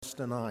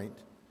tonight.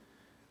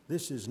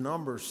 This is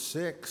number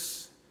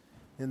 6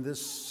 in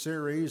this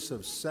series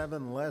of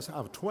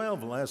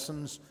 12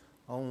 lessons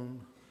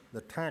on the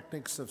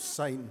tactics of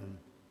Satan.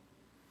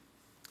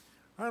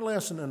 Our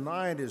lesson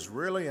tonight is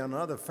really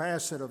another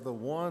facet of the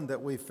one that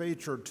we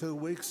featured 2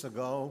 weeks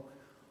ago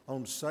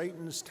on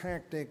Satan's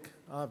tactic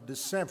of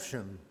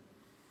deception.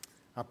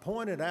 I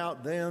pointed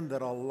out then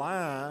that a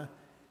lie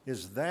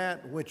is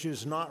that which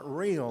is not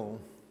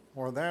real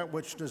or that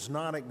which does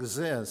not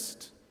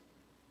exist.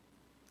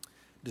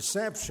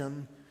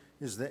 Deception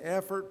is the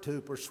effort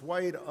to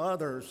persuade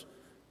others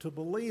to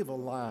believe a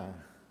lie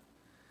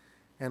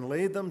and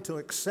lead them to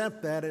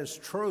accept that as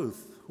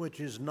truth, which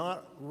is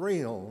not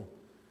real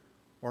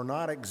or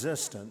not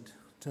existent.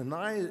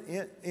 Tonight's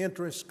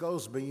interest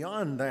goes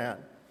beyond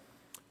that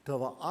to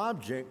the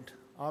object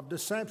of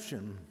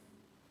deception.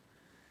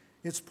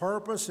 Its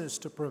purpose is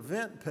to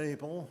prevent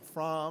people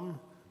from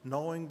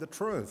knowing the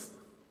truth.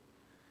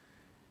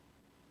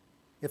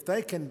 If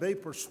they can be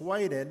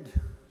persuaded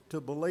to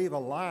believe a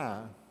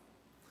lie,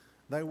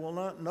 they will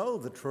not know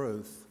the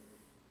truth.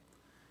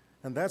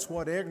 And that's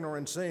what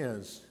ignorance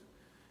is.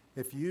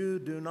 If you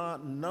do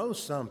not know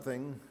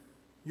something,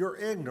 you're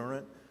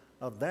ignorant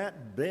of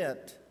that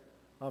bit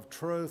of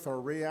truth or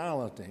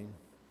reality.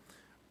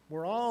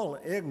 We're all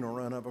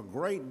ignorant of a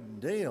great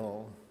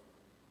deal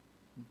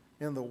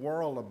in the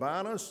world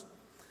about us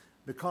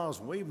because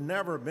we've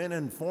never been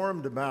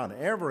informed about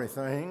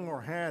everything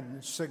or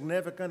had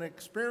significant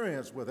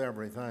experience with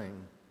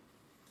everything.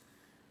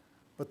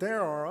 But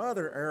there are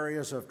other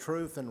areas of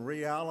truth and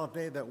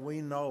reality that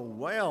we know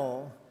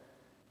well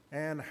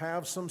and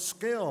have some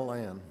skill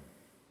in.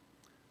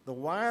 The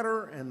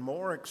wider and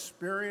more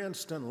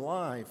experienced in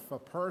life a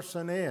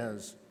person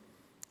is,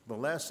 the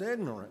less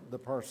ignorant the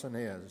person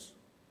is.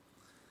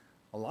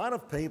 A lot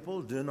of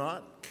people do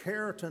not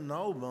care to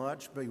know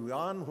much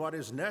beyond what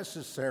is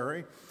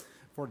necessary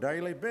for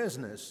daily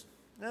business.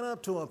 And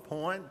up to a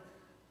point,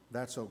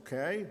 that's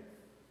okay.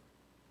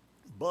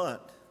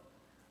 But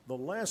the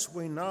less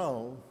we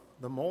know,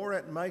 the more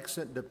it makes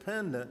it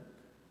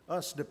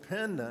us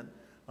dependent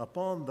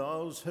upon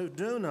those who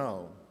do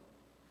know.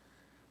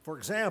 For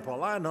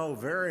example, I know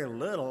very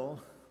little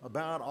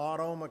about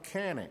auto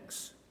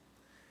mechanics.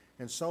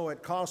 And so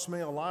it costs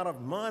me a lot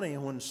of money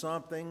when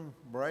something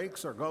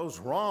breaks or goes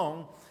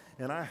wrong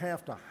and I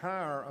have to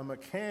hire a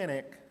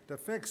mechanic to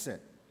fix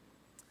it.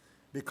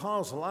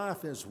 Because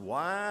life is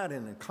wide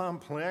and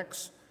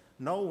complex,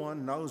 no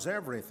one knows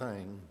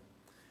everything.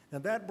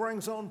 And that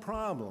brings on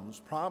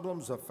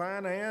problems of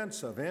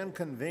finance, of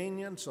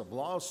inconvenience, of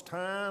lost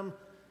time,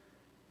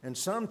 and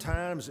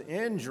sometimes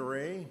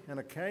injury, and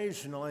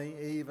occasionally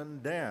even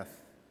death.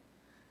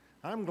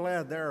 I'm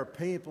glad there are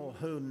people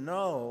who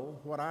know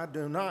what I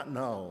do not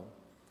know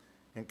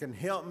and can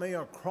help me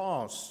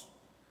across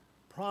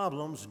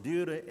problems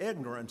due to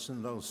ignorance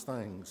in those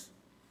things.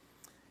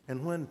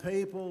 And when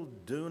people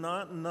do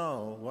not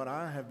know what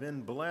I have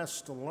been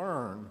blessed to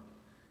learn,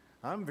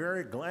 I'm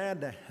very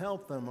glad to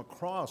help them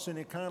across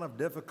any kind of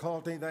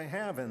difficulty they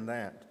have in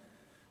that,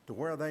 to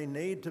where they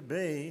need to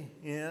be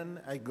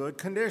in a good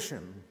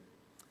condition.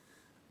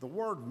 The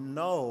word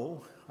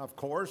know, of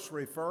course,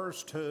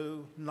 refers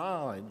to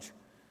knowledge,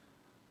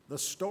 the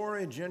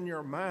storage in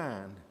your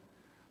mind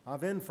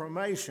of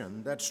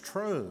information that's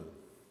true,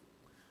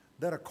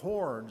 that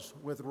accords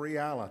with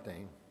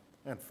reality.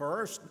 And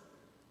first,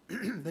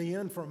 the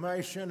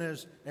information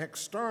is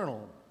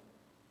external.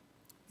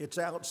 It's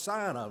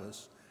outside of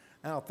us,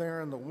 out there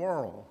in the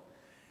world.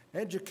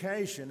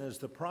 Education is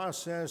the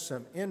process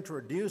of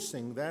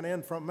introducing that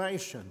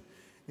information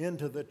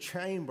into the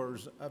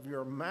chambers of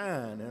your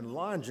mind and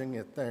lodging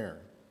it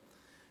there.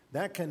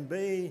 That can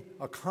be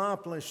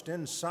accomplished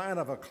inside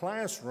of a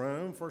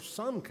classroom for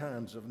some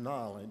kinds of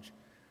knowledge.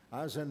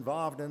 I was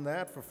involved in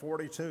that for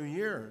 42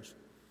 years.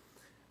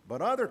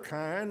 But other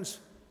kinds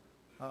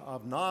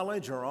of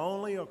knowledge are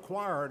only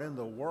acquired in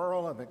the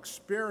world of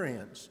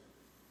experience,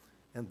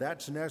 and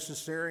that's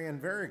necessary and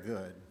very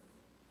good.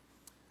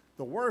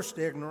 The worst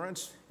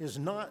ignorance is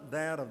not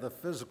that of the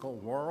physical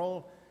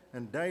world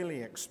and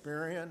daily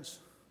experience,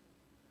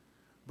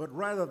 but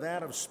rather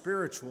that of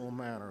spiritual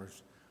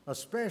matters,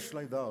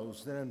 especially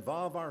those that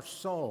involve our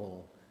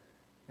soul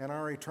and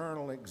our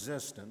eternal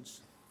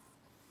existence.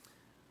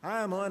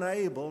 I am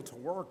unable to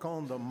work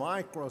on the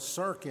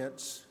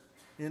microcircuits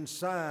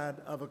inside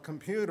of a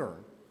computer,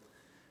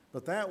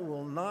 but that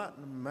will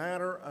not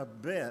matter a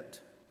bit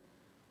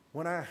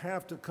when I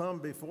have to come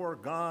before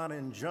God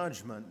in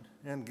judgment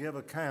and give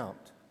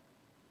account.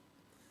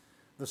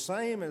 The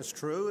same is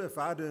true if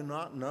I do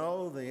not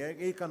know the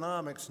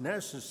economics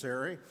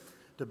necessary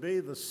to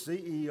be the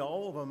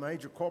CEO of a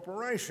major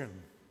corporation.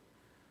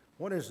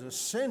 What is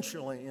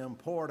essentially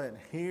important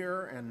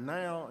here and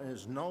now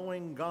is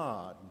knowing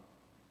God,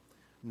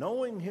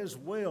 knowing His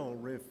will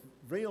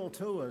revealed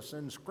to us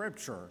in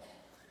Scripture,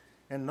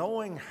 and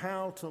knowing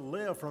how to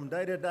live from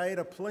day to day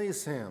to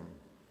please Him.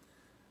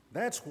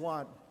 That's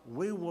what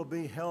we will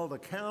be held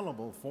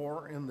accountable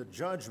for in the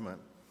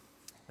judgment,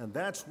 and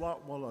that's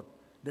what will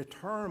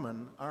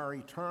determine our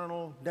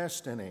eternal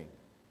destiny.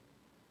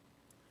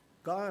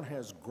 God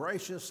has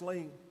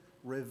graciously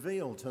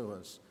revealed to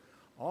us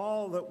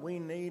all that we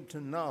need to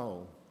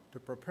know to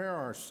prepare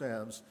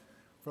ourselves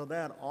for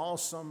that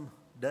awesome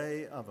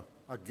day of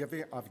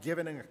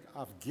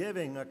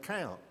giving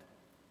account.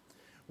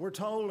 We're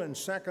told in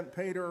 2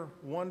 Peter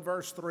 1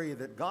 verse 3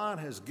 that God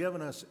has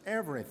given us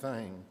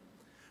everything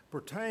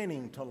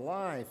pertaining to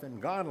life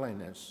and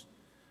godliness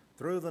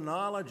through the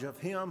knowledge of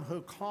Him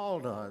who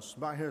called us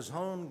by His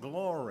own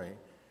glory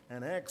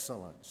and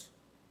excellence.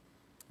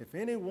 If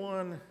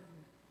anyone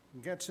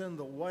gets in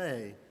the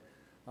way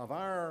of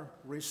our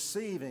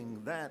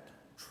receiving that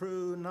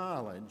true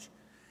knowledge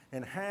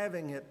and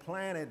having it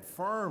planted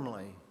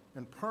firmly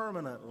and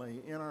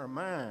permanently in our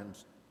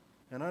minds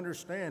and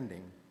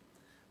understanding,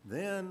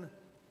 then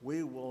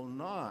we will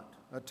not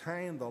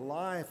attain the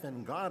life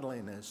and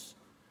godliness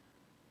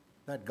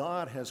that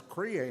God has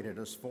created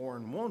us for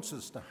and wants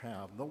us to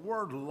have. The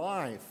word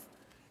life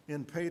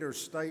in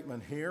Peter's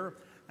statement here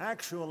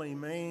actually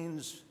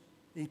means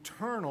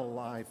eternal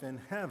life in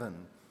heaven.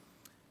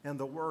 And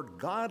the word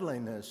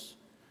godliness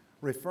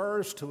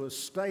refers to a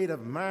state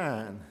of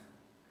mind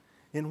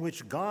in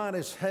which God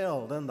is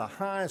held in the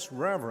highest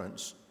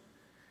reverence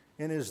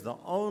and is the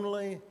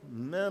only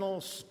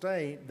mental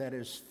state that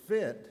is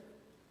fit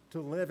to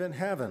live in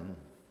heaven.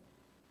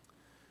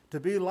 To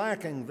be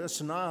lacking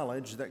this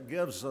knowledge that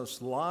gives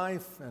us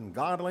life and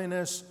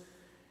godliness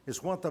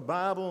is what the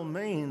Bible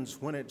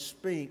means when it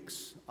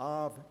speaks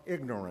of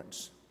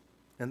ignorance.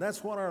 And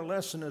that's what our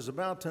lesson is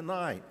about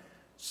tonight,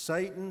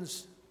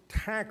 Satan's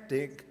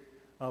tactic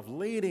of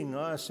leading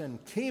us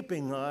and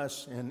keeping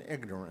us in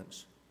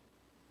ignorance.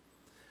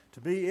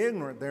 To be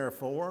ignorant,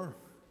 therefore,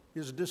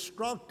 is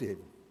destructive.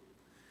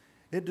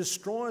 It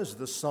destroys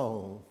the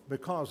soul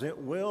because it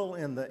will,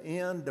 in the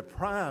end,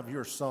 deprive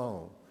your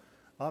soul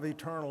of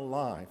eternal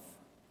life.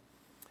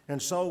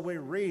 And so we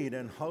read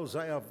in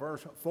Hosea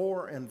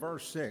 4 and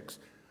verse 6,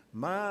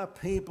 "My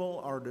people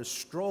are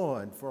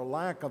destroyed for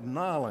lack of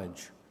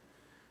knowledge,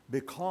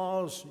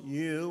 because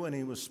you," and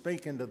he was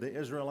speaking to the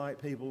Israelite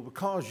people,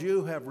 "because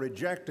you have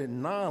rejected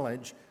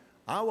knowledge,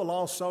 I will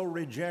also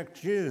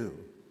reject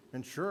you."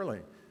 And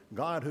surely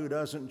God, who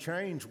doesn't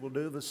change, will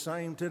do the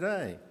same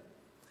today.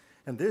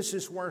 And this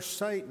is where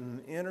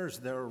Satan enters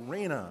the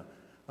arena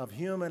of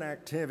human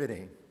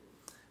activity,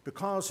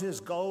 because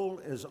his goal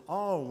is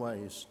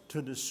always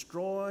to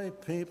destroy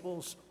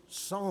people's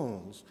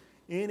souls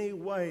any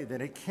way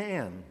that he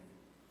can.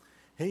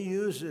 He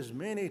uses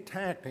many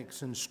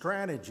tactics and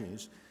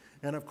strategies,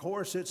 and of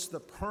course it's the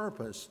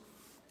purpose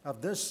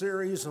of this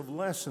series of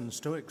lessons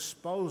to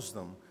expose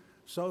them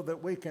so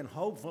that we can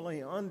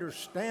hopefully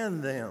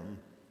understand them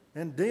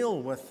and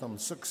deal with them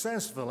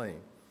successfully.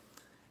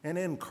 And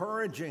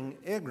encouraging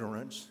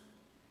ignorance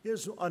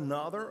is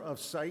another of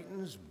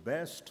Satan's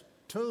best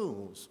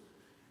tools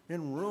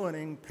in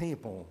ruining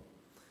people.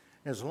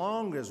 As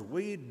long as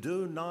we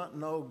do not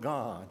know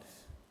God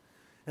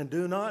and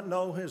do not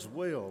know His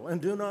will and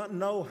do not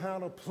know how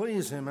to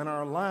please Him in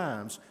our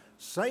lives,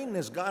 Satan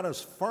has got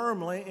us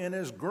firmly in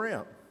his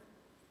grip.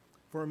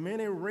 For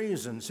many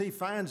reasons, he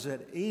finds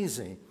it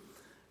easy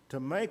to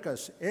make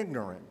us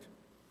ignorant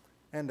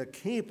and to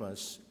keep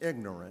us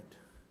ignorant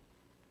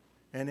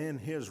and in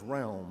his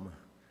realm.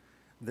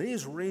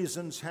 These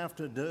reasons have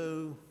to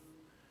do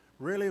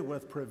really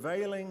with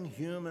prevailing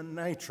human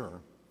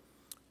nature,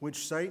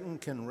 which Satan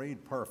can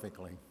read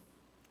perfectly.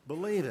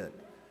 Believe it,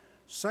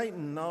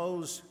 Satan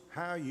knows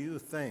how you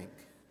think.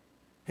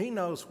 He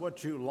knows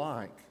what you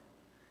like.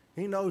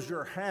 He knows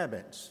your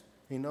habits.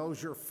 He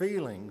knows your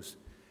feelings.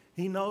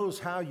 He knows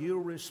how you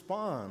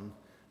respond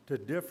to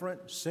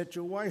different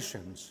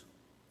situations.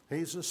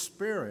 He's a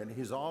spirit.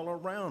 He's all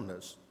around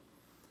us.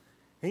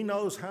 He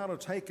knows how to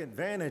take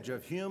advantage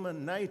of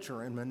human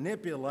nature and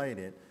manipulate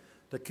it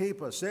to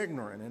keep us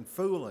ignorant and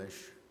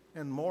foolish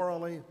and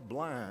morally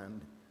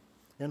blind.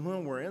 And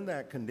when we're in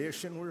that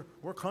condition,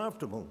 we're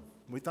comfortable.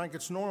 We think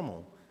it's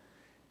normal.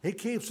 He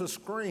keeps a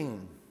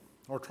screen,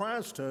 or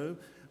tries to,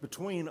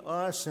 between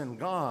us and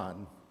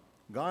God,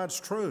 God's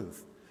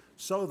truth,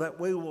 so that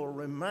we will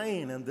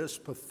remain in this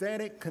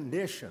pathetic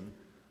condition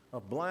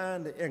of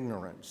blind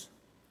ignorance.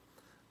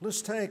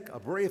 Let's take a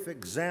brief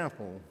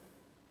example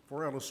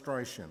for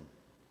illustration.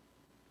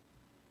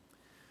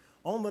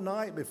 On the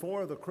night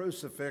before the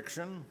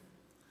crucifixion,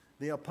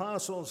 the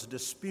apostles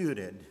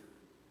disputed.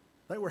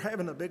 They were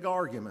having a big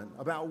argument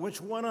about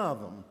which one of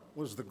them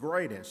was the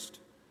greatest.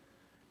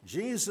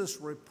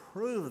 Jesus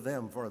reproved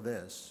them for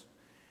this.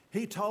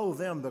 He told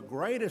them, "The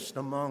greatest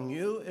among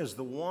you is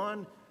the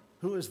one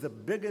who is the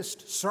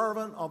biggest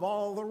servant of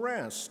all the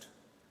rest."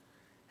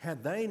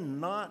 Had they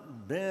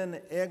not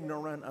been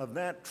ignorant of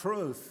that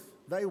truth,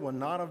 they would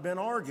not have been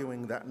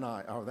arguing that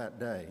night or that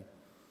day.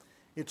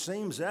 It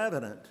seems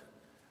evident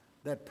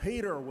that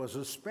Peter was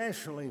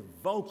especially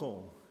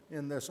vocal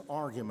in this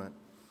argument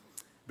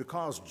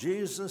because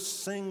Jesus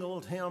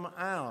singled him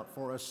out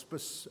for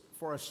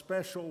a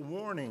special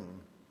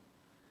warning.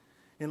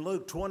 In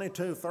Luke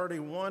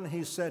 22:31,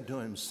 he said to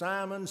him,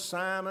 "Simon,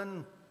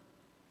 Simon,"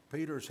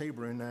 Peter's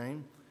Hebrew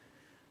name,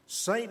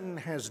 "Satan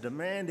has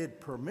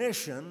demanded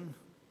permission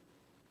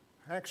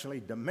actually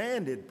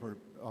demanded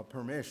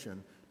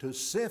permission to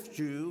sift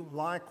you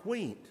like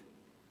wheat.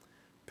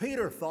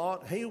 Peter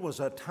thought he was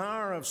a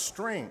tower of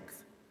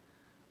strength,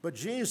 but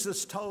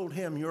Jesus told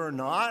him, "You're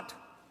not.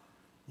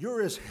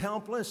 You're as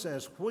helpless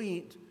as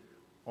wheat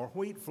or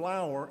wheat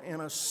flour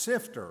in a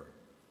sifter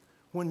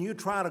when you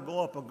try to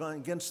go up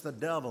against the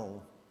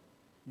devil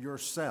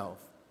yourself."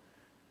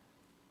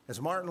 As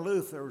Martin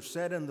Luther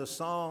said in the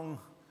song,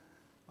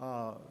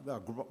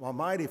 "A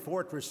mighty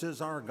fortress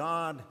is our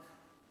God,"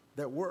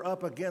 that we're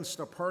up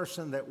against a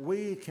person that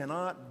we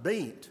cannot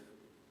beat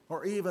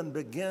or even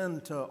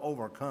begin to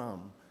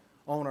overcome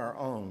on our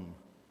own.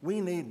 We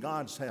need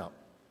God's help.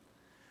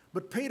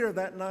 But Peter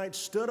that night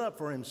stood up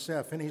for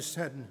himself and he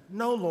said,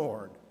 "No,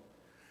 Lord,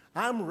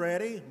 I'm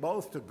ready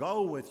both to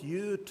go with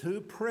you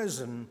to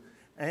prison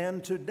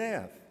and to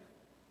death."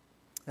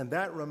 And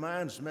that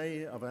reminds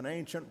me of an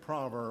ancient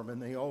proverb in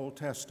the Old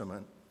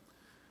Testament.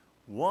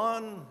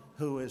 One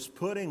who is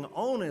putting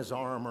on his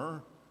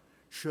armor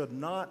should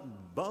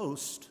not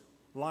boast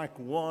like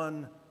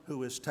one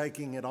who is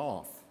taking it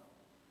off.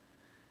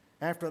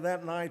 After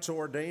that night's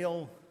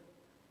ordeal,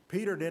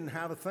 Peter didn't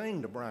have a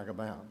thing to brag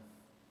about.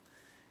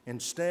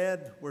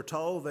 Instead, we're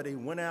told that he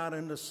went out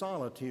into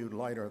solitude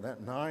later that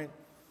night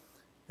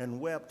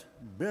and wept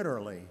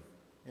bitterly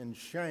in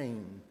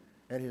shame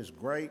at his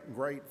great,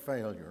 great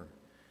failure.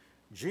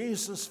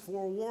 Jesus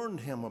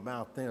forewarned him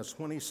about this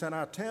when he said,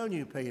 "I tell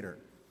you, Peter,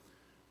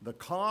 the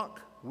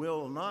cock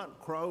will not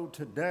crow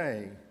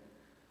today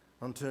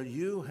until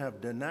you have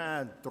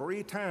denied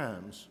 3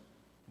 times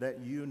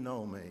that you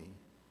know me.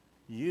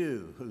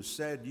 You who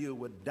said you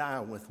would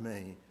die with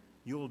me,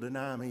 you'll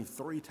deny me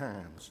 3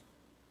 times.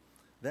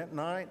 That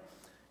night,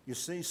 you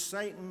see,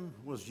 Satan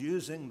was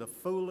using the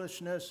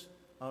foolishness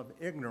of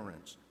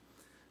ignorance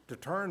to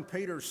turn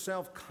Peter's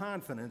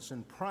self-confidence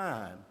and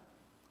pride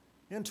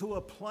into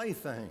a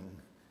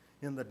plaything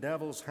in the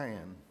devil's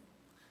hand,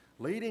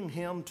 leading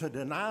him to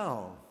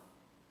denial,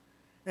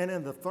 and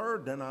in the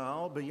third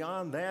denial,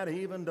 beyond that,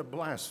 even to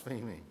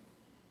blasphemy.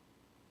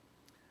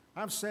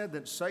 I've said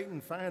that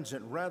Satan finds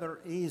it rather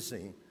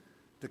easy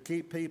to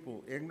keep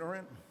people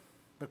ignorant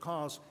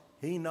because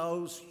he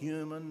knows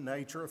human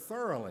nature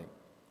thoroughly.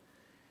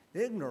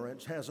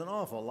 Ignorance has an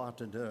awful lot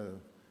to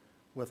do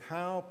with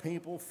how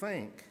people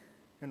think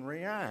and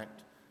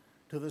react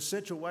to the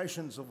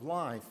situations of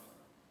life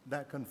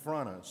that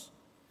confront us.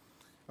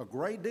 A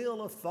great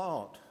deal of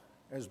thought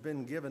has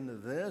been given to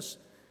this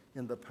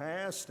in the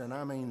past, and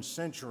I mean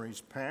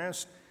centuries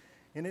past,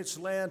 and it's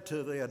led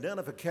to the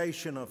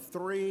identification of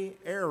 3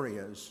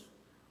 areas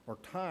or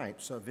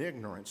types of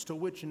ignorance to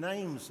which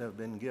names have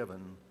been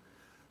given.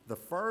 The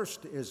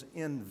first is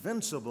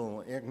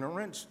invincible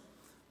ignorance,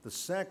 the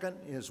second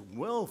is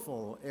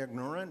willful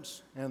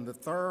ignorance, and the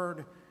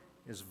third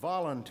is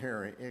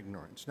voluntary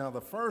ignorance. Now,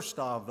 the first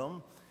of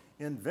them,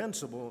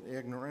 invincible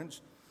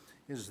ignorance,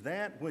 is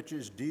that which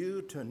is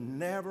due to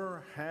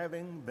never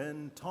having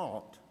been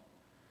taught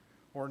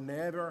or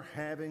never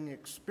having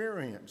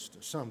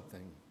experienced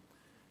something.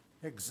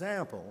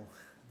 Example,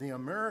 the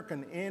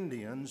American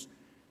Indians,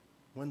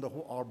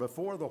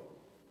 before the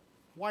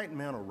white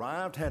men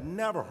arrived, had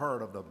never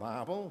heard of the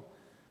Bible,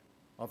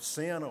 of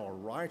sin or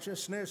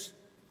righteousness,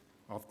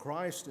 of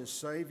Christ as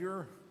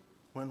Savior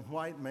when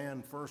white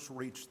man first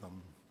reached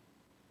them.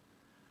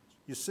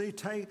 You see,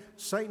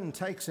 Satan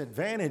takes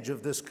advantage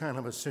of this kind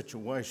of a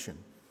situation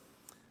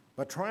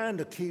by trying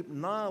to keep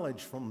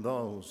knowledge from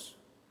those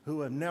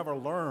who have never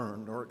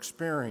learned or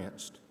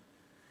experienced,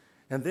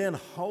 and then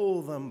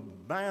hold them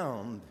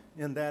bound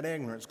in that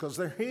ignorance because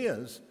they're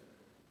his.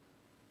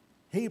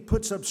 He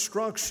puts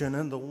obstruction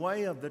in the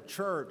way of the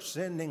church,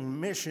 sending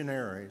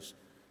missionaries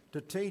to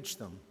teach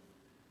them.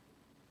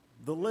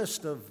 The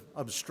list of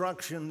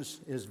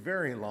obstructions is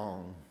very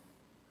long.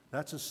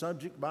 That's a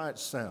subject by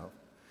itself.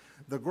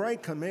 The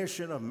Great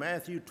Commission of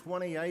Matthew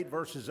 28,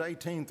 verses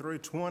 18 through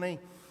 20,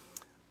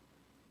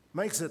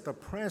 makes it the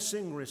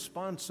pressing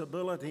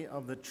responsibility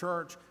of the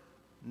church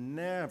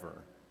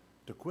never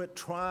to quit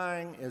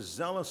trying as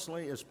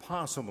zealously as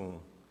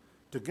possible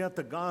to get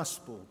the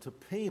gospel to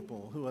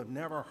people who have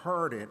never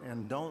heard it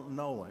and don't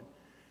know it.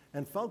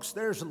 And folks,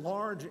 there's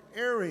large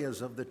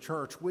areas of the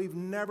church we've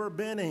never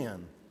been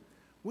in.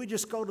 We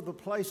just go to the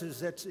places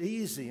that's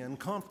easy and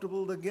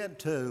comfortable to get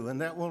to and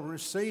that will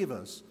receive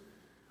us.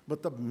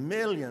 But the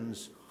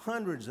millions,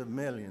 hundreds of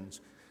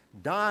millions,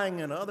 dying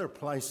in other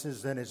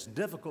places that it's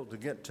difficult to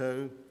get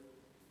to,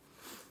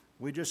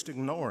 we just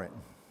ignore it.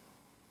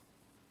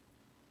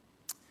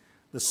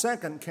 The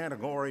second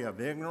category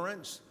of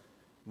ignorance,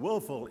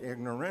 willful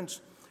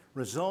ignorance,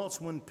 results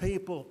when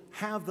people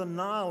have the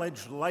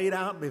knowledge laid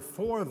out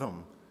before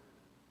them,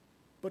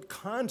 but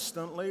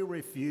constantly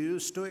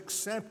refuse to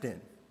accept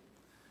it.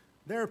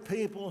 There are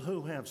people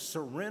who have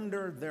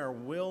surrendered their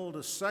will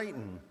to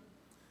Satan,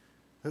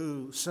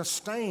 who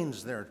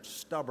sustains their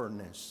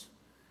stubbornness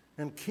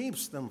and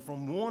keeps them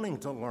from wanting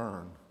to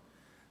learn.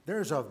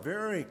 There's a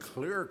very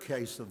clear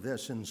case of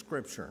this in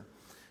Scripture.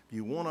 If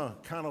you want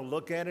to kind of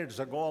look at it as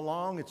I go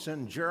along, it's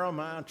in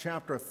Jeremiah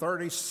chapter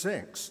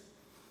 36,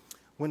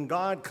 when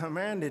God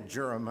commanded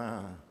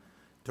Jeremiah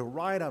to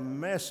write a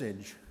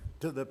message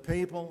to the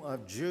people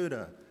of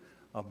Judah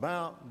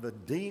about the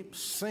deep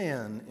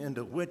sin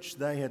into which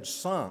they had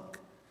sunk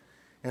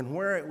and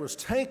where it was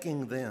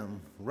taking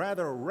them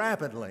rather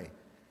rapidly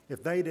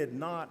if they did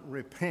not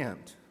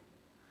repent.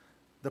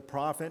 The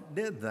prophet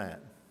did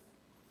that.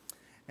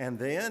 And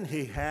then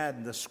he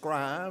had the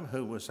scribe,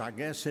 who was, I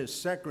guess, his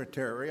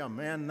secretary, a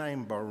man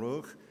named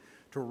Baruch,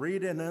 to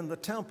read it in the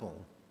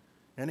temple.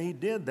 And he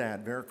did that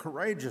very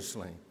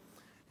courageously.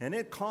 And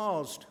it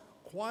caused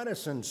quite a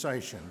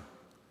sensation.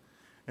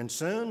 And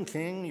soon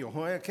King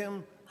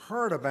Jehoiakim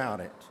heard about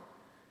it.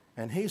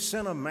 And he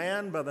sent a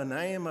man by the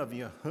name of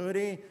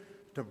Yehudi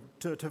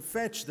to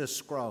fetch this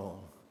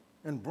scroll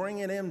and bring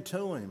it in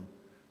to him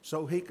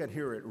so he could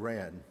hear it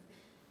read.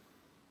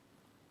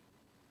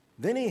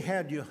 Then he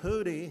had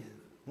Yehudi,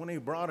 when he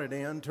brought it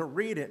in, to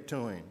read it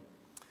to him.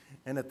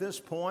 And at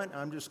this point,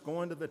 I'm just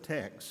going to the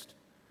text.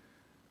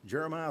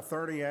 Jeremiah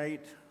 38,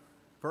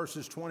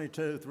 verses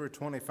 22 through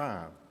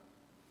 25.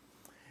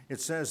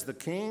 It says, "The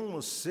king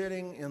was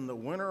sitting in the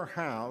winter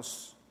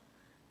house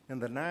in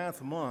the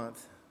 9th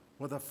month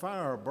with a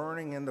fire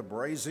burning in the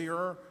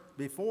brazier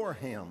before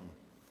him,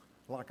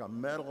 like a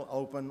metal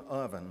open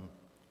oven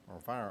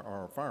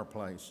or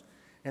fireplace.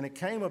 And it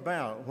came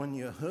about when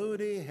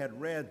Yehudi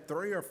had read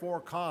 3 or 4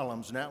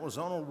 columns, and that was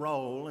on a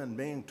roll and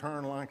being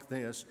turned like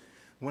this.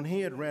 When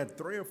he had read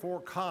 3 or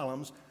 4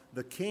 columns,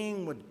 the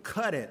king would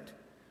cut it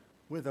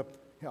with a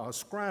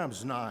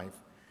scribe's knife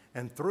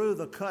and threw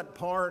the cut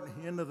part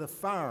into the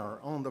fire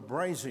on the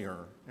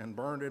brazier and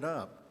burned it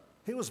up."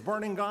 He was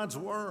burning God's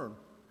word.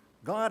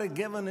 God had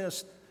given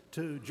this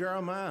to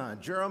Jeremiah.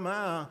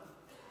 Jeremiah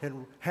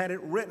had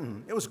it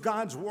written. It was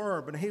God's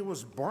word, but he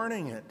was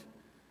burning it.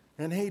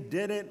 And he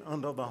did it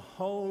until the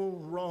whole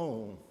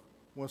roll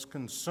was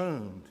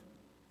consumed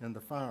in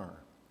the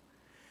fire.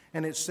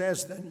 And it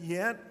says that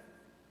yet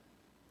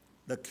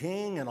the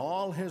king and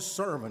all his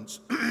servants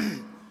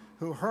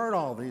who heard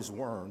all these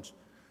words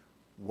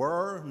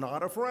were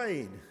not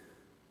afraid,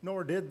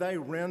 nor did they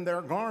rend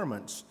their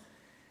garments,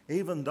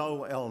 even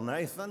though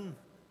Elnathan,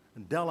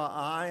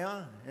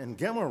 Delaiah, and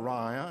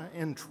Gemariah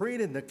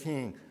entreated the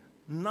king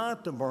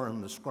not to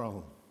burn the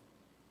scroll.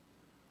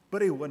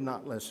 But he would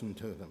not listen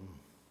to them.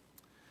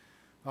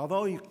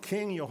 Although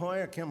King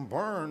Jehoiakim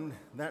burned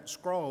that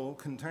scroll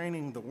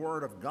containing the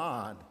word of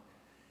God,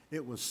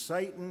 it was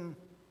Satan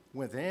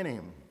within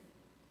him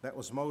that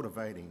was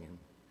motivating him.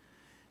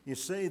 You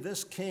see,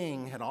 this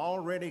king had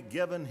already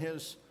given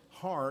his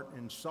heart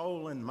and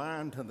soul and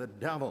mind to the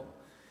devil,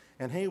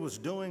 and he was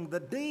doing the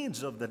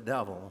deeds of the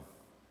devil.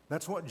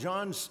 That's what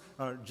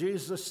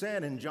Jesus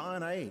said in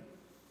John 8.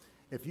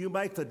 If you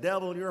make the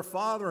devil your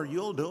father,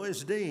 you'll do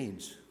his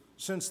deeds.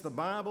 Since the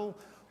Bible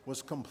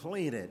was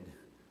completed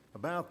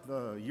about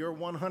the year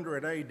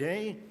 100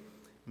 AD,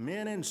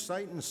 men in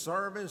Satan's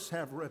service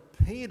have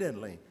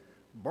repeatedly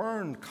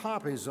burned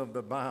copies of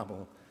the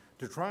Bible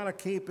to try to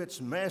keep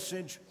its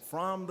message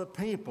from the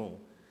people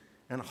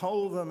and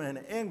hold them in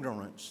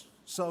ignorance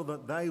so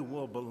that they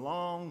will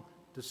belong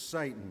to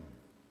Satan.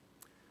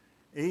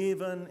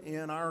 Even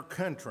in our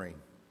country,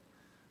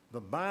 the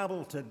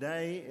Bible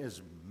today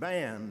is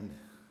banned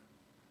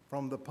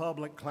from the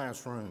public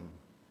classroom.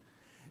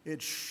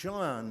 It's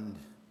shunned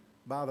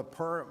by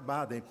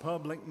the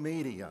public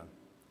media.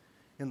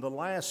 In the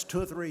last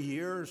 2 or 3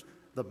 years,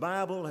 the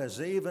Bible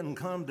has even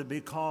come to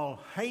be called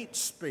hate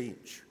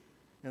speech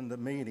in the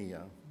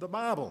media. The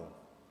Bible,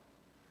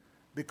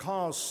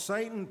 because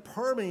Satan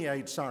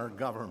permeates our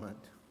government.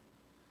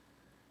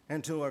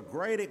 And to a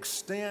great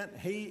extent,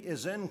 he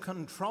is in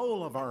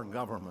control of our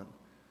government.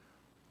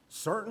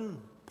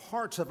 Certain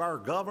parts of our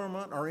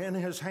government are in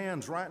his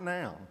hands right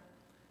now.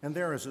 And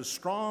there is a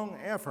strong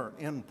effort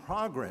in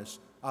progress,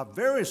 a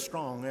very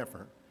strong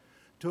effort,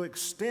 to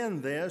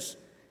extend this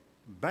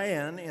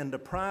ban into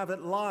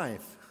private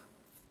life.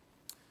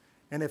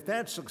 And if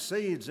that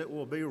succeeds, it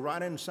will be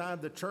right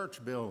inside the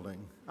church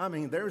building. I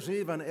mean, there's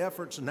even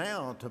efforts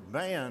now to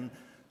ban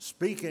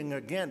speaking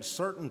against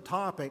certain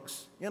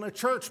topics in a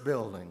church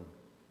building.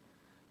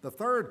 The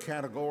third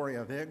category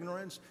of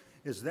ignorance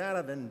is that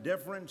of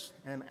indifference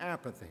and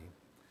apathy.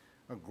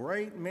 A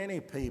great many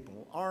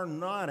people are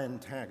not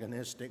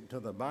antagonistic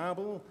to the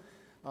Bible.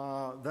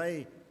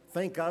 They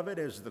think of it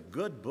as the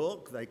good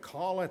book. They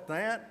call it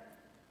that.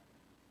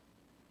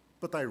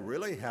 But they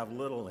really have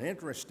little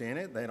interest in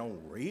it. They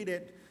don't read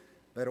it.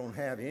 They don't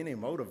have any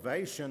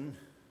motivation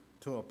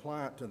to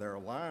apply it to their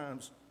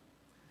lives.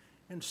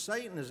 And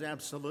Satan is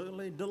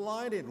absolutely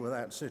delighted with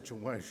that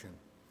situation.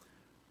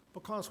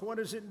 Because what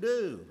does it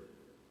do?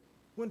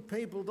 When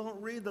people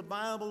don't read the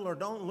Bible or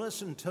don't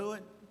listen to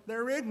it,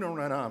 they're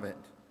ignorant of it.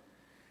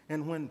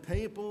 And when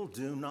people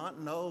do not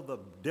know the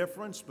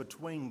difference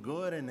between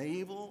good and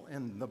evil,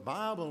 and the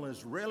Bible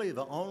is really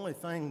the only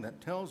thing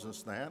that tells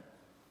us that,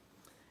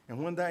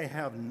 and when they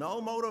have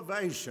no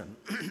motivation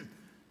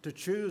to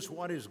choose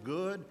what is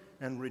good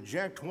and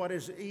reject what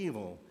is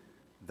evil,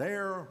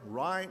 they're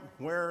right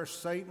where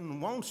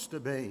Satan wants to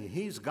be.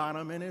 He's got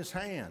them in his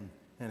hand,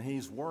 and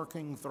he's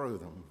working through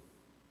them.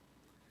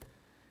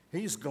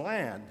 He's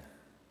glad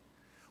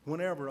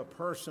whenever a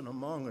person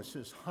among us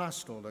is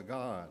hostile to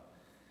God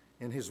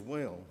and His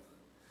will,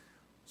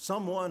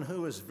 someone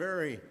who is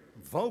very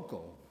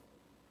vocal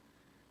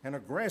and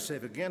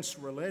aggressive against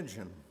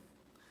religion,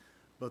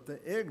 but the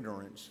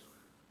ignorance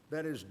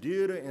that is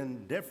due to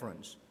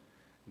indifference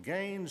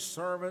gains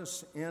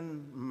service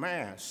in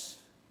mass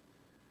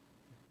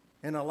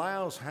and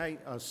allows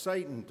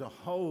Satan to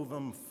hold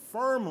them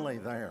firmly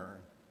there.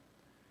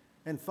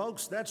 And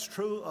folks, that's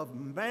true of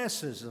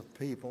masses of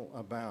people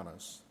about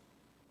us.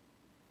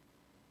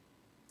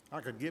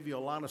 I could give you a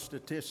lot of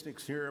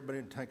statistics here, but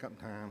it'd take up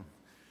time.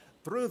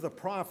 Through the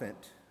prophet,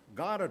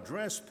 God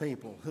addressed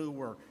people who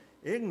were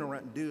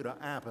ignorant due to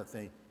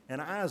apathy. In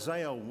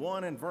Isaiah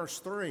 1 and verse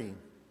 3,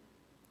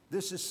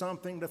 this is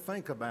something to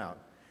think about.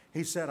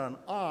 He said, an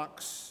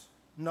ox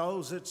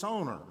knows its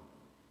owner,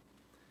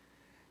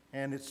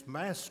 and its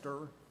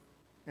master,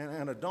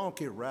 and a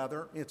donkey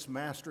rather, its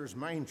master's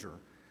manger.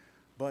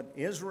 But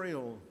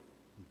Israel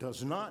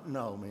does not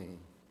know me,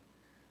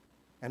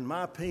 and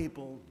my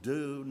people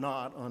do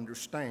not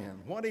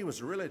understand. What he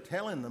was really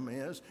telling them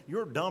is,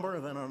 you're dumber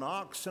than an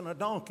ox and a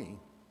donkey.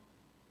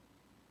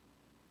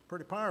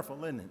 Pretty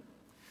powerful, isn't it?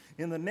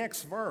 In the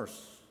next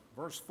verse,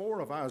 verse 4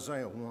 of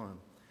Isaiah 1,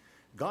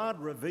 God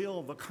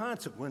revealed the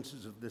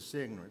consequences of this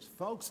ignorance.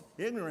 Folks,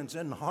 ignorance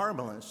isn't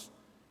harmless.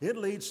 It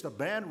leads to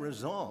bad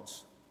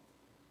results.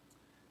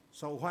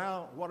 So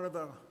what are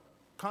the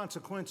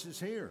consequences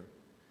here?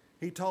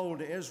 He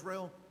told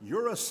Israel,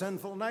 you're a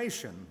sinful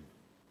nation.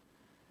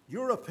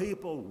 You're a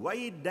people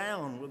weighed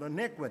down with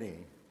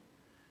iniquity.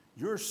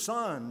 You're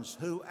sons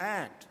who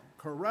act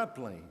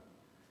corruptly.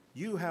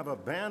 You have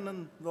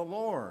abandoned the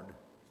Lord.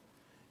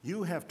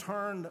 You have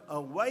turned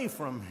away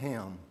from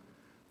Him.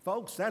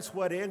 Folks, that's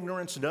what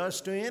ignorance does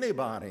to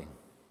anybody.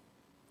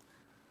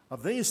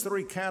 Of these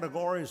three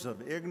categories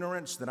of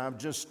ignorance that I've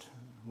just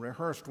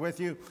rehearsed with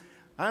you,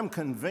 I'm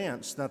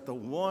convinced that the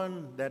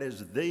one that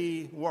is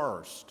the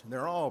worst,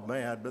 they're all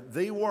bad, but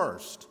the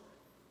worst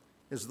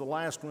is the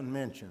last one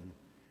mentioned.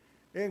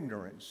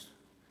 Ignorance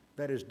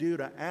that is due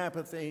to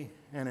apathy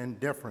and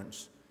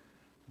indifference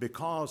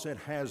because it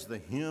has the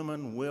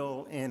human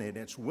will in it.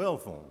 It's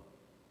willful.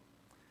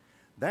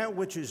 That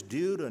which is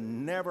due to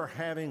never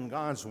having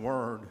God's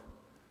word,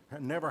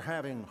 never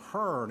having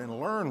heard and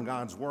learned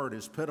God's word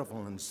is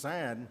pitiful and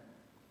sad,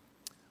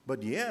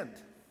 but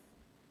yet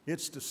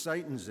it's to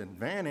Satan's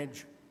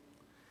advantage.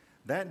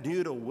 That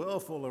due to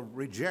willful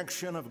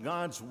rejection of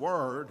God's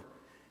word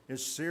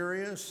is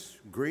serious,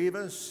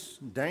 grievous,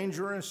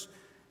 dangerous,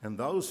 and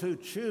those who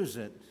choose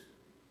it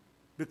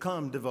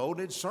become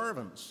devoted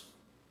servants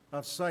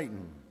of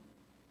Satan.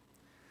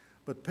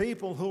 But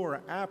people who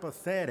are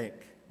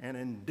apathetic and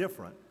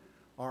indifferent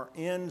are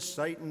in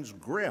Satan's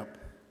grip,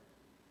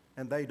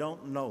 and they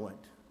don't know it.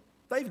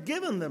 They've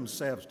given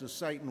themselves to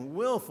Satan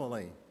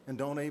willfully and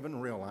don't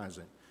even realize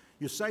it.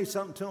 You say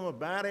something to them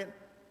about it,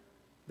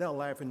 they'll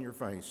laugh in your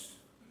face.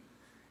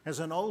 As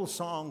an old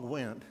song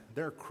went,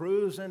 they're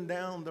cruising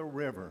down the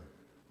river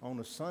on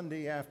a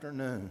Sunday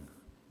afternoon.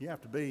 You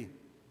have to be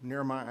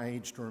near my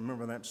age to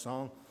remember that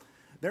song.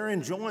 They're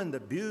enjoying the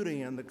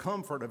beauty and the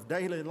comfort of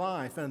daily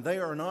life, and they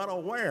are not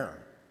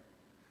aware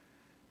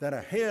that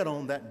ahead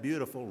on that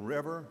beautiful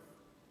river,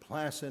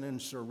 placid and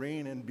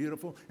serene and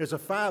beautiful, is a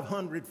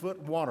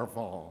 500-foot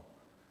waterfall.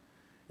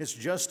 It's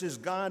just as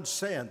God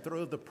said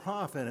through the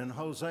prophet in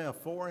Hosea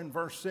 4 and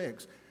verse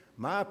 6,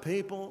 my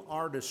people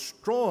are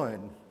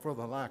destroyed for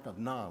the lack of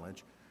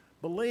knowledge.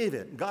 Believe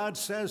it. God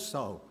says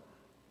so.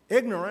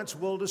 Ignorance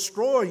will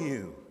destroy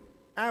you.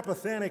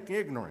 Apathetic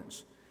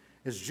ignorance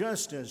is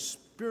just as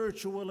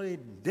spiritually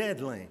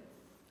deadly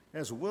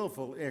as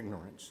willful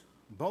ignorance.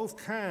 Both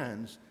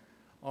kinds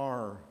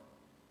are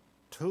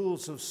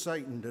tools of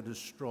Satan to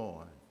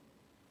destroy.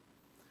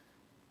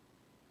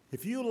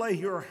 If you lay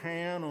your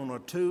hand on a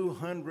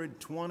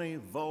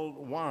 220-volt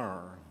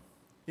wire,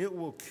 it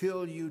will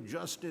kill you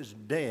just as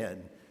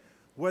dead,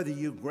 whether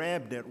you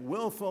grabbed it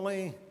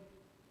willfully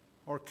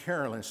or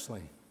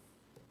carelessly.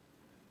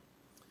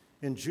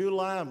 In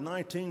July of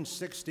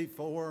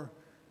 1964,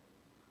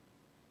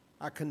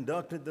 I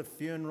conducted the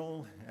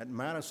funeral at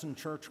Madison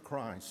Church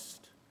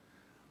Christ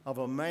of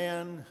a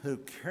man who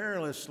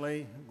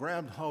carelessly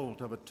grabbed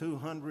hold of a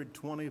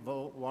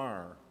 220-volt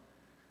wire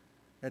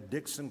at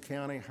Dixon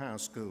County High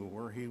School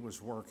where he was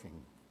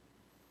working.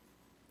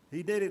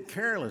 He did it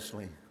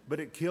carelessly, but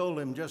it killed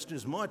him just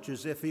as much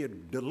as if he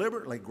had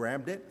deliberately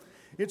grabbed it.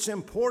 It's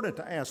important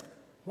to ask,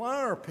 why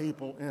are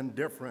people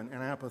indifferent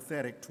and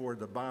apathetic toward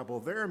the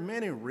Bible? There are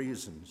many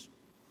reasons.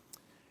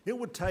 It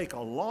would take a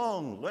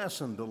long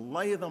lesson to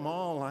lay them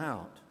all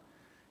out,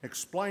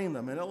 explain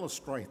them, and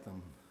illustrate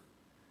them.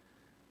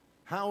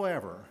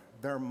 However,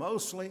 they're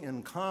mostly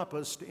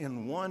encompassed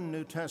in one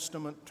New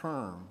Testament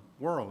term,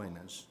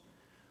 worldliness.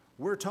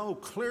 We're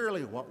told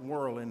clearly what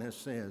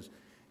worldliness is.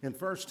 In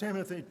 1 John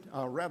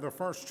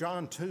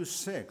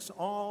 2:6,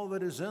 all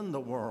that is in the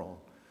world,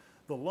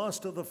 the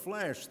lust of the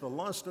flesh, the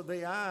lust of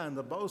the eye, and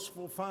the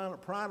boastful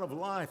pride of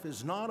life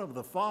is not of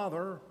the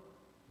Father,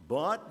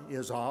 but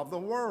is of the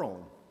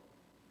world.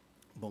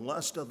 The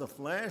lust of the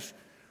flesh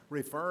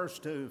refers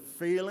to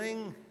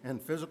feeling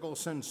and physical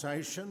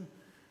sensation.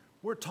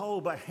 We're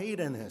told by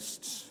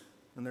hedonists,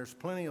 and there's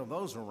plenty of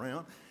those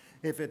around,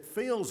 if it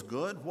feels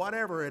good,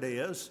 whatever it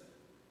is,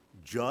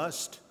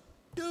 just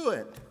do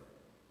it.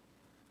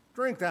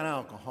 Drink that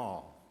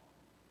alcohol,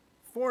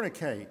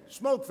 fornicate,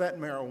 smoke that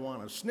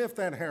marijuana, sniff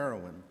that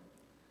heroin,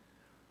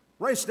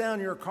 race down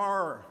your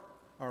car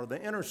or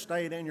the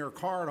interstate in your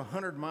car at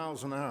 100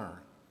 miles an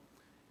hour.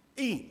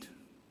 Eat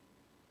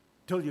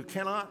till you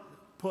cannot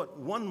put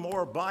one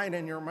more bite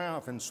in your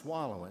mouth and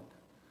swallow it.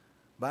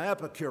 By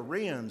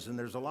Epicureans, and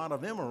there's a lot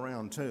of them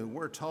around too,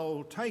 we're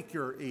told, take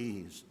your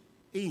ease,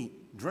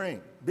 eat,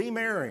 drink, be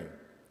merry.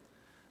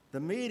 The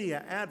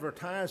media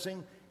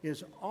advertising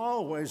is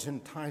always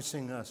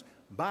enticing us.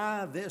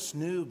 Buy this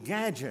new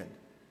gadget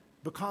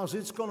because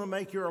it's going to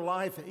make your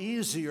life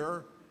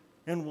easier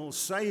and will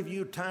save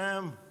you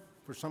time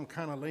for some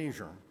kind of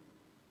leisure.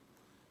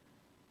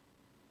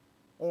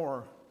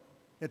 Or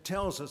it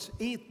tells us,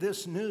 eat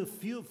this new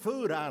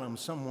food item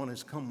someone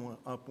has come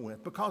up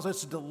with because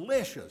it's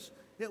delicious.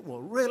 It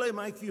will really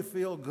make you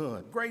feel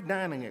good. Great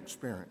dining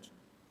experience.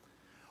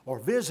 Or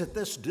visit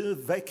this new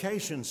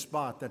vacation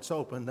spot that's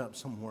opened up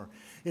somewhere.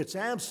 It's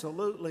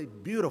absolutely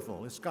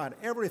beautiful. It's got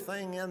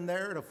everything in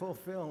there to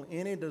fulfill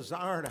any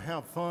desire to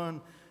have fun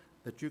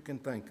that you can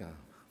think of.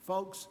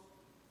 Folks,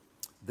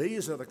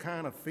 these are the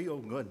kind of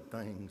feel-good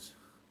things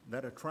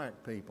that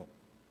attract people.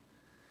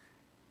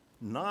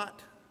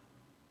 Not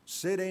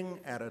sitting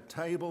at a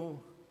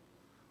table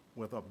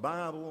with a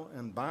Bible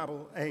and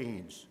Bible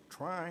aids,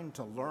 trying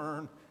to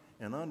learn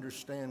and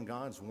understand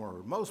God's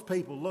Word. Most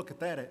people look at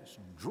that as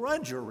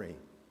drudgery.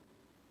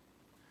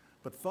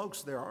 But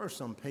folks, there are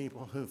some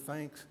people who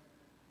think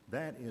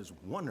that is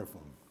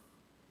wonderful,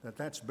 that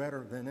that's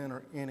better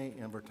than any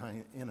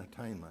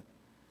entertainment.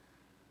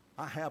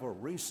 I have a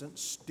recent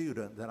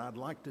student that I'd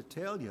like to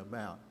tell you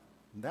about.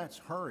 That's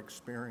her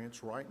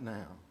experience right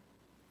now.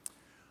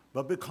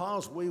 But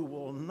because we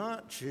will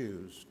not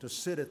choose to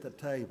sit at the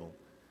table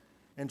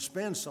and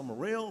spend some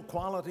real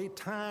quality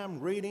time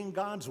reading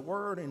God's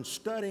Word and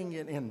studying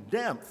it in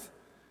depth,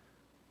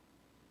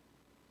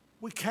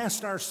 we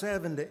cast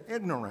ourselves into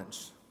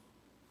ignorance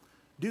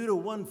due to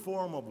one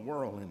form of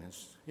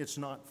worldliness. It's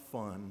not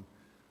fun.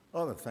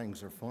 Other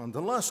things are fun.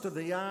 The lust of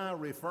the eye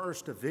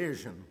refers to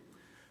vision.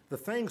 The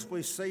things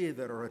we see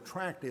that are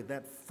attractive,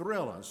 that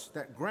thrill us,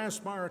 that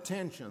grasp our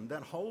attention,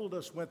 that hold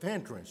us with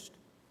interest.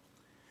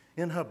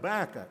 In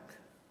Habakkuk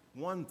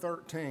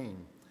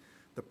 1:13,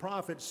 the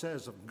prophet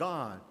says of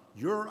God,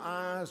 your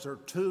eyes are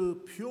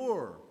too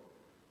pure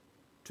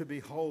to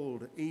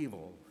behold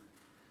evil,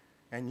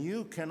 and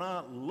you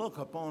cannot look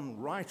upon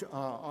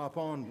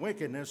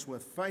wickedness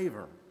with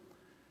favor.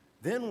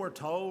 Then we're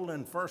told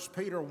in 1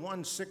 Peter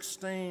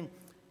 1:16,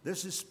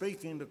 this is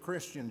speaking to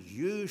Christians,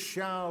 you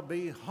shall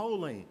be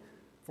holy,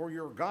 for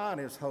your God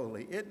is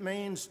holy. It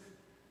means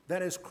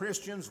that as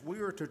Christians,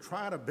 we are to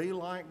try to be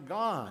like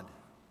God,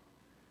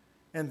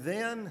 and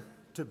then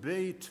to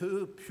be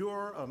too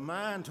pure of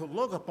mind to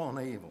look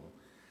upon evil,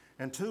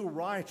 and too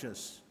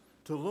righteous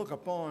to look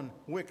upon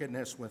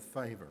wickedness with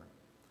favor.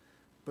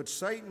 But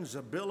Satan's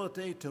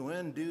ability to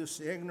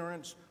induce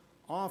ignorance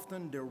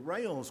often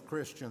derails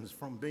Christians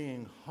from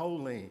being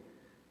holy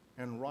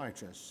and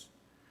righteous.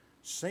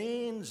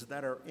 Scenes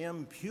that are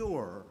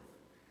impure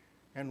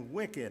and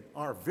wicked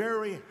are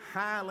very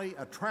highly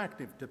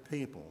attractive to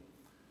people.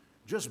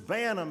 Just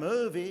ban a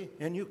movie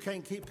and you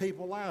can't keep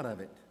people out of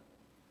it.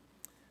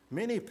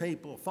 Many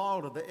people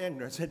fall to the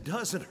ignorance. It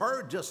doesn't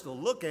hurt just to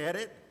look at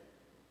it.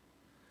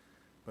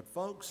 But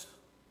folks,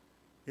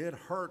 it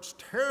hurts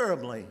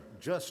terribly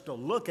just to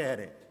look at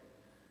it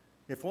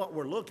if what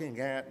we're looking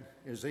at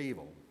is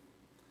evil.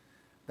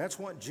 That's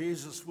what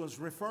Jesus was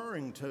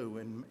referring to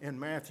in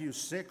Matthew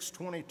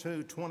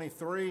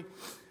 6:22-23,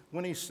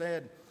 when he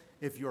said,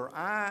 if your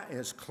eye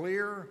is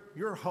clear,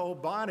 your whole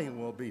body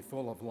will be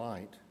full of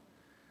light.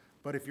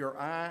 But if your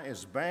eye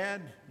is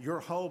bad, your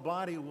whole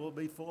body will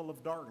be full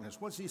of darkness.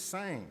 What's he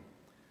saying?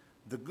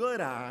 The good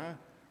eye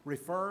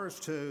refers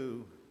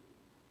to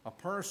a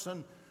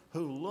person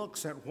who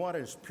looks at what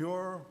is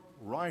pure,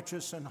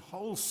 righteous, and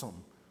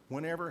wholesome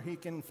whenever he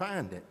can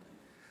find it.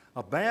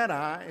 A bad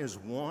eye is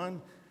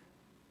one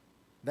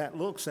that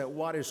looks at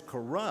what is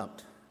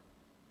corrupt,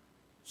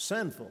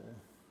 sinful,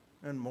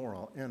 and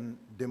moral and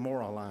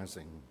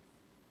demoralizing.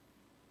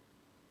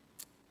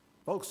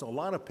 Folks, a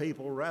lot of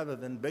people, rather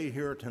than be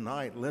here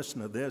tonight,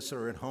 listen to this,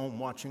 or at home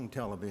watching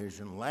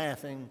television,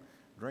 laughing,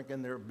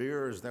 drinking their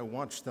beer as they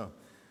watch the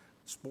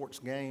sports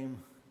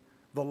game.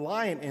 The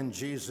light in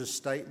Jesus'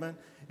 statement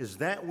is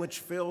that which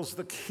fills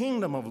the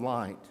kingdom of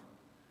light.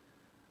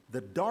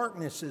 The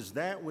darkness is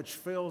that which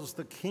fills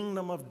the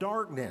kingdom of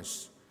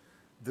darkness.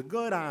 The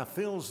good eye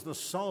fills the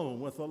soul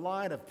with the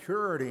light of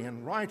purity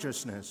and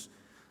righteousness.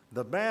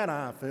 The bad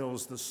eye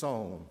fills the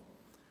soul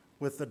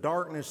with the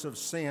darkness of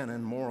sin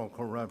and moral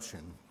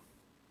corruption.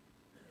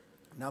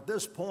 Now, at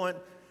this point,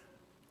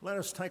 let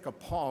us take a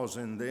pause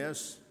in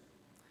this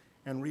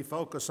and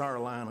refocus our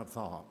line of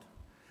thought.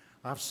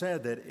 I've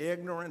said that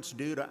ignorance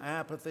due to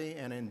apathy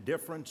and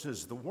indifference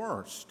is the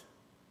worst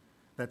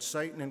that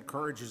Satan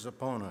encourages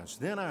upon us.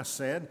 Then I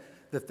said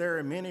that there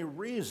are many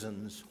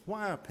reasons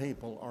why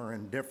people are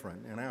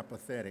indifferent and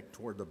apathetic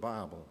toward the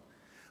Bible.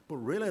 But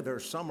really they're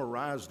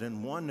summarized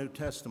in one New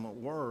Testament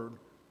word,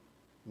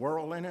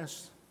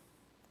 worldliness,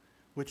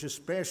 which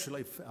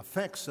especially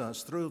affects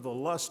us through the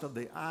lust of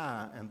the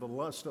eye and the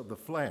lust of the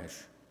flesh.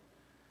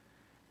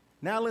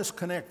 Now let's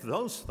connect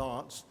those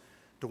thoughts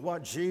to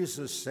what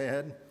Jesus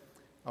said,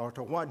 or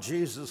to what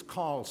Jesus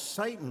called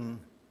Satan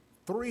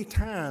 3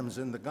 times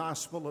in the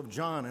Gospel of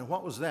John. And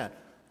what was that?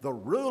 The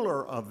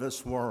ruler of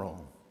this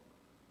world.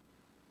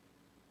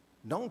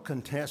 Don't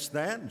contest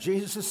that.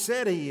 Jesus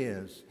said he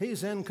is.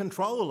 He's in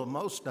control of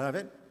most of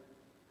it.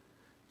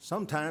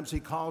 Sometimes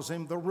he calls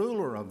him the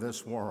ruler of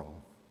this world.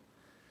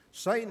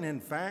 Satan, in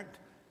fact,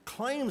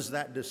 claims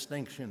that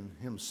distinction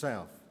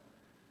himself.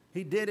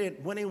 He did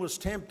it when he was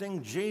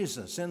tempting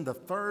Jesus in the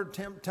third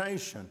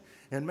temptation.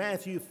 In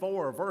Matthew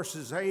 4,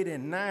 verses 8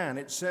 and 9,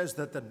 it says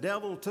that the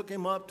devil took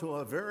him up to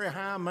a very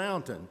high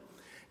mountain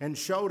and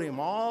showed him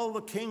all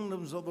the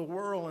kingdoms of the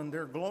world and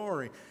their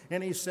glory.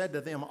 And he said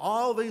to them,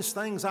 all these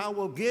things I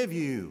will give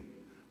you.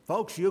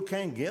 Folks, you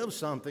can't give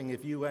something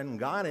if you hadn't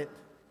got it.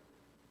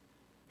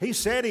 He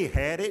said he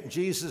had it.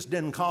 Jesus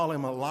didn't call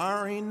him a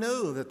liar. He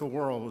knew that the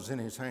world was in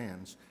his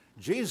hands.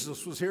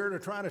 Jesus was here to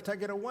try to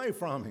take it away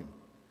from him.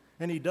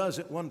 And he does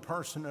it one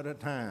person at a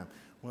time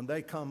when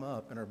they come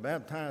up and are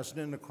baptized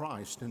into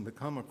Christ and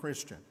become a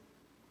Christian.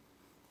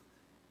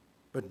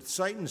 But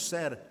Satan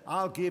said,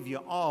 I'll give you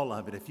all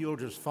of it if you'll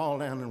just fall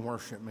down and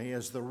worship me.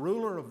 As the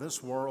ruler of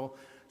this world,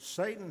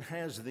 Satan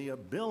has the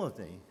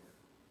ability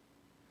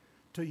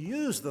to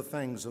use the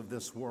things of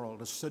this world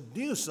to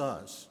seduce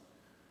us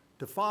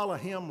to follow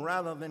him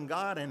rather than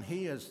God, and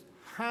he is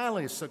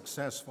highly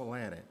successful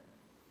at it.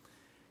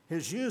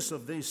 His use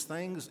of these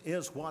things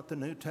is what the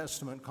New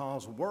Testament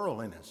calls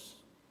worldliness.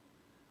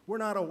 We're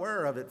not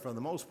aware of it for the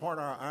most part.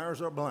 Our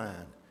eyes are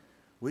blind.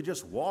 We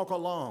just walk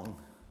along,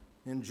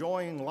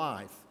 enjoying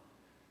life,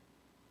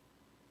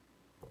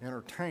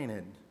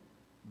 entertained,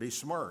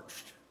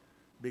 besmirched,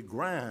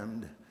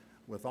 begrimed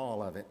with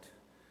all of it.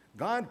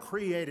 God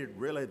created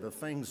really the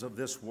things of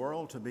this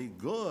world to be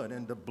good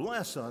and to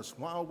bless us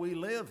while we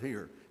live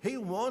here. He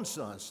wants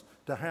us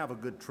to have a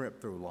good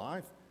trip through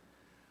life.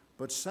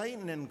 But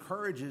Satan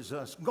encourages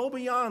us, go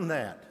beyond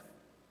that.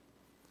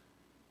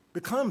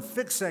 Become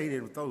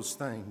fixated with those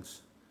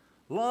things.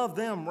 Love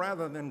them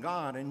rather than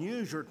God, and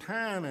use your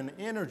time and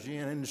energy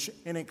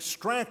in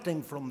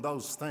extracting from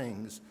those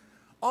things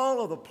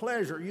all of the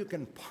pleasure you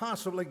can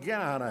possibly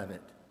get out of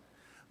it.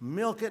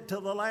 Milk it to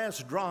the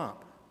last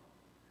drop.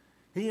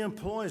 He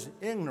employs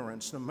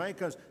ignorance to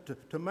make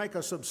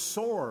us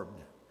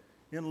absorbed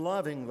in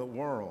loving the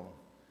world,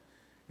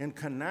 in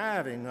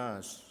conniving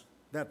us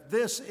that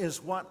this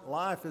is what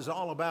life is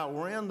all about.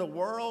 We're in the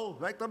world,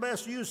 make the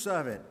best use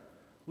of it.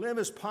 Live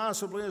as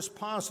possibly as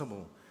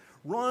possible.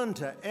 Run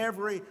to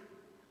every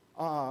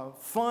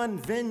fun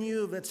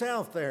venue that's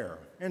out there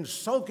and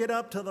soak it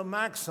up to the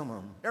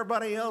maximum.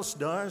 Everybody else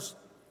does.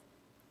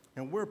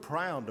 And we're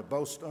proud to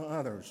boast to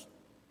others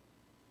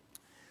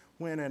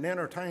when an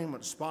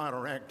entertainment spot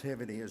or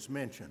activity is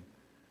mentioned.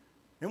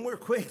 And we're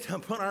quick to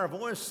put our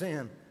voice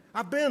in.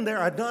 I've been there,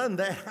 I've done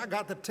that, I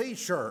got the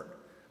t-shirt.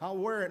 I'll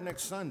wear it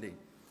next Sunday.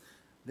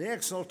 This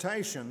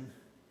exaltation,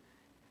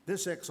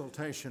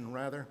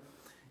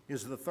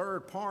 is the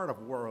third part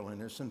of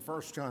worldliness in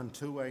 1 John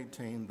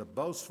 2:18, the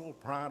boastful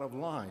pride of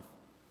life.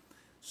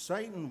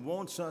 Satan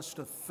wants us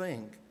to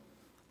think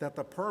that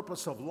the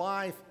purpose of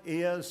life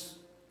is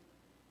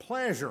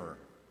pleasure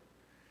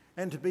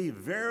and to be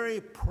very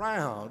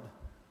proud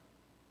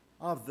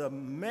of the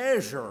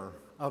measure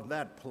of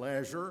that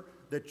pleasure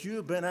that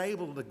you've been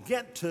able to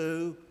get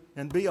to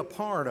and be a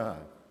part of.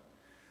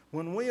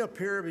 When we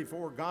appear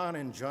before God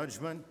in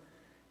judgment,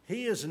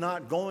 He is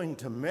not going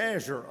to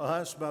measure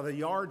us by the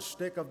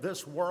yardstick of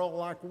this world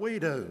like we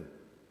do,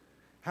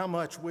 how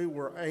much we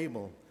were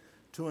able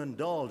to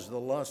indulge the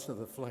lust of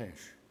the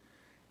flesh,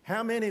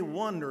 how many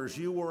wonders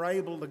you were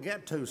able to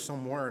get to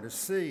somewhere to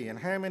see, and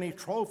how many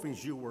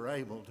trophies you were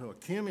able to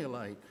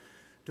accumulate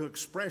to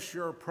express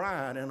your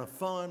pride in a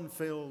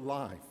fun-filled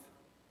life.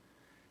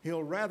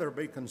 He'll rather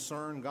be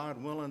concerned,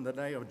 God willing, the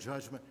day of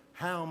judgment,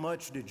 how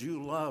much did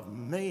you love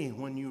me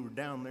when you were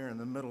down there in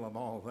the middle of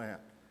all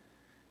that?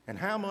 And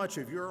how much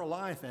of your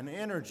life and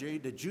energy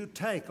did you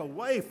take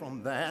away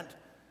from that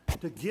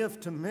to give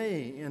to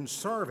me in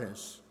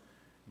service?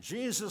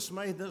 Jesus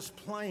made this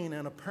plain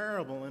in a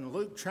parable in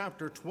Luke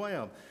chapter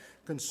 12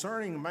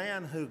 concerning a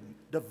man who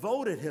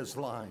devoted his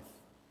life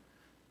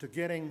to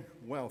getting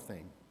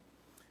wealthy.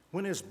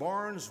 When his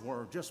barns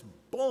were just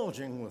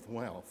bulging with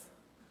wealth,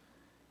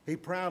 he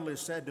proudly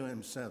said to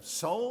himself,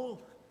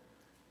 "Soul,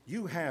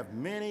 you have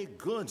many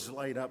goods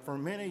laid up for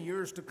many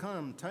years to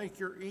come. Take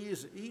your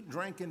ease, eat,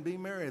 drink, and be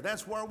merry."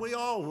 That's where we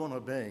all want to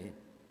be.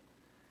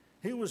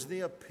 He was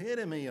the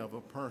epitome of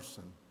a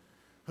person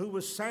who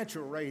was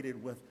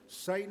saturated with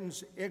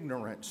Satan's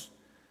ignorance,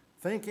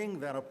 thinking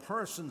that a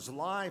person's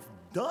life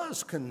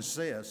does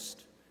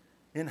consist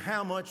in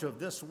how much of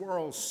this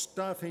world's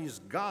stuff he's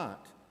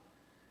got,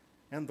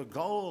 and the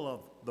goal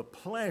of the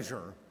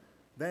pleasure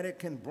that it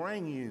can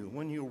bring you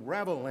when you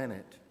revel in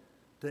it,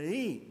 to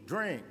eat,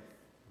 drink,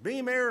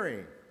 be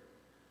merry.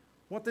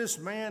 What this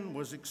man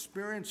was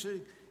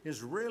experiencing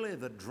is really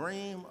the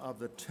dream of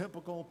the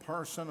typical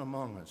person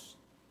among us.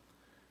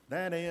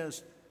 That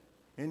is,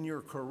 in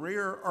your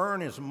career,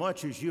 earn as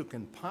much as you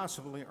can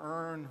possibly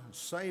earn,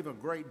 save a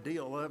great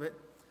deal of it,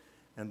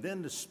 and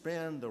then to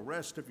spend the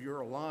rest of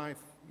your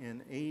life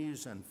in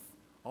ease and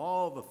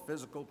all the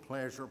physical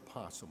pleasure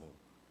possible.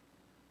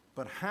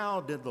 But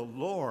how did the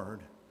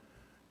Lord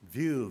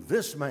view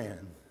this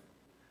man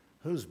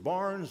whose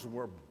barns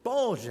were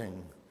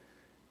bulging,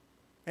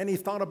 and he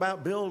thought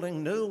about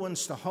building new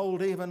ones to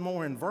hold even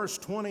more? In verse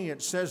 20,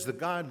 it says that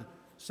God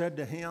said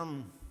to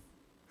him,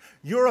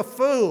 "You're a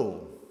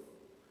fool.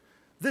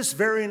 This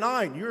very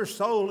night your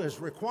soul is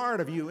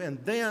required of you,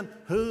 and then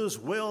whose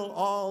will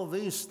all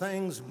these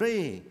things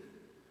be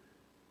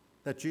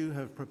that you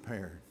have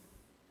prepared?"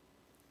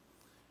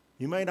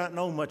 You may not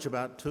know much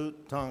about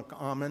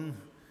Tutankhamun.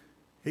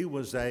 He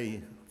was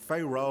a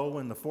pharaoh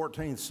in the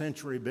 14th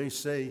century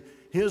BC.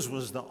 His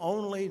was the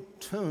only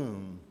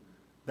tomb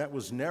that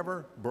was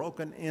never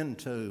broken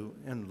into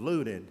and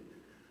looted.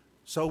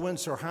 So when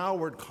Sir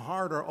Howard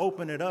Carter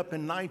opened it up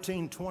in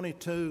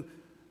 1922,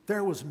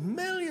 there was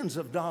millions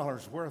of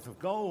dollars worth of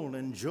gold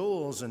and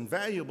jewels and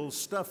valuable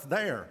stuff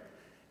there.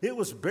 It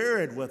was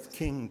buried with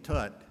King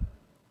Tut,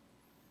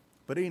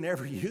 but he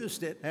never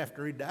used it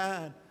after he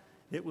died.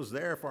 It was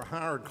there for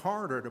Howard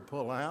Carter to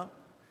pull out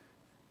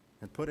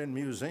and put in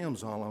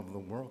museums all over the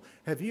world.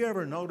 Have you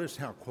ever noticed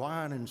how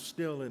quiet and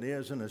still it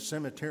is in a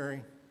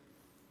cemetery?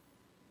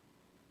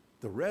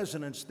 The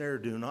residents there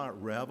do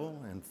not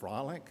revel and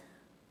frolic,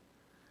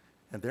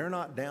 and they're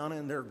not down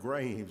in their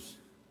graves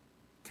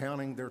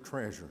counting their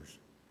treasures.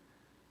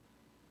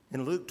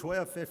 In Luke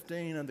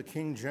 12:15 in the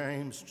King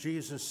James,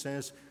 Jesus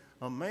says,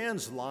 "A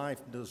man's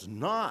life does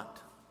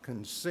not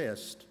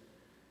consist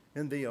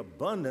in the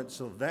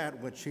abundance of that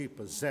which he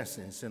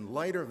possesses." And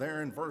later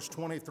there in verse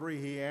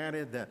 23, he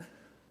added that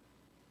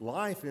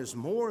life is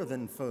more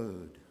than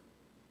food,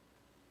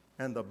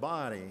 and the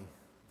body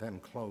than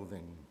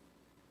clothing.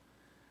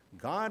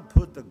 God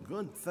put the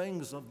good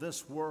things of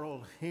this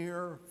world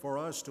here for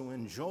us to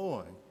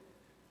enjoy,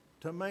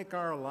 to make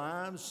our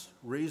lives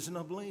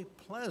reasonably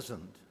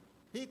pleasant.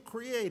 He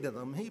created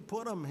them. He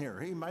put them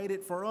here. He made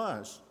it for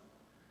us.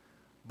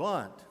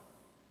 But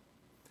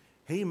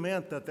he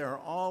meant that they're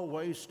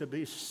always to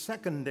be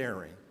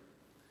secondary.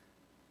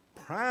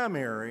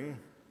 Primary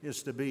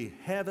is to be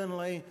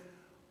heavenly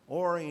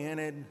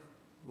oriented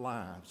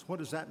lives. What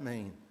does that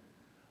mean?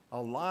 A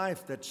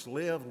life that's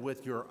lived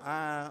with your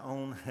eye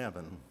on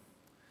heaven.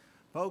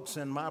 Folks,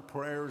 in my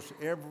prayers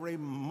every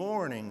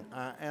morning,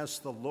 I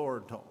ask the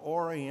Lord to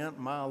orient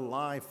my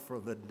life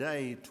for the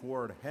day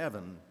toward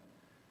heaven,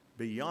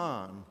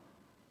 beyond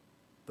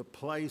the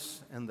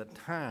place and the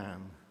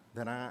time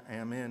that I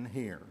am in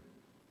here.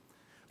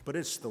 But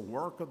it's the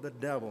work of the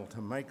devil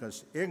to make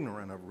us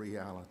ignorant of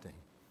reality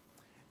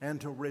and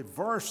to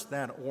reverse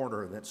that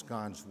order that's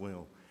God's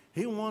will.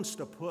 He wants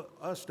to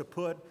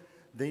put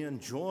the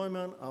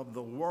enjoyment of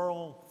the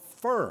world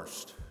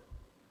first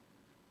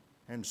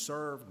and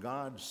serve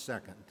God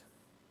second.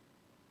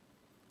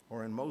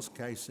 Or in most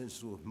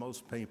cases, with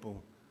most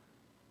people,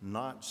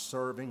 not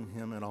serving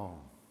him at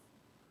all.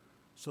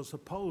 So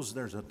suppose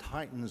there's a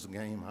Titans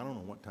game. I don't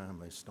know what time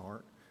they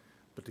start.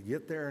 But to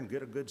get there and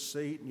get a good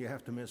seat, you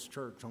have to miss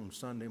church on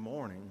Sunday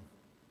morning.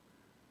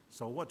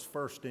 So what's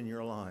first in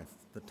your life?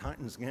 The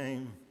Titans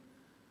game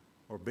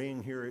or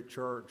being here at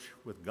church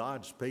with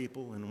God's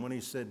people? And when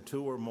he said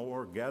 2 or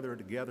more gather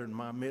together in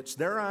my midst,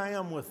 there I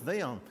am with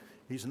them.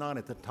 He's not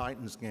at the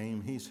Titans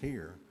game. He's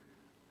here.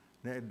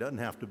 Now, it doesn't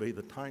have to be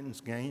the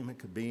Titans game. It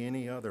could be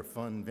any other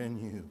fun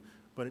venue.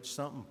 But it's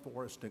something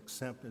for us to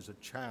accept as a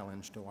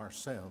challenge to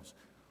ourselves.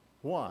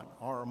 What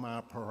are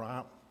my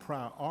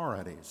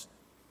priorities?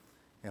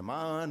 Am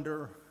I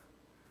under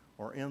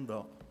or in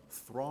the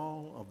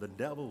thrall of the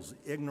devil's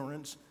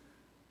ignorance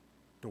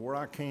to where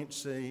I can't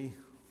see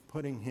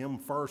putting him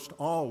first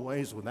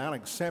always without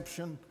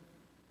exception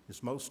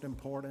is most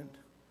important?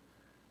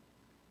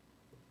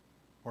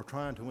 Or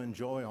trying to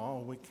enjoy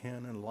all we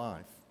can in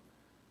life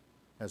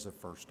as of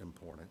first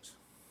importance?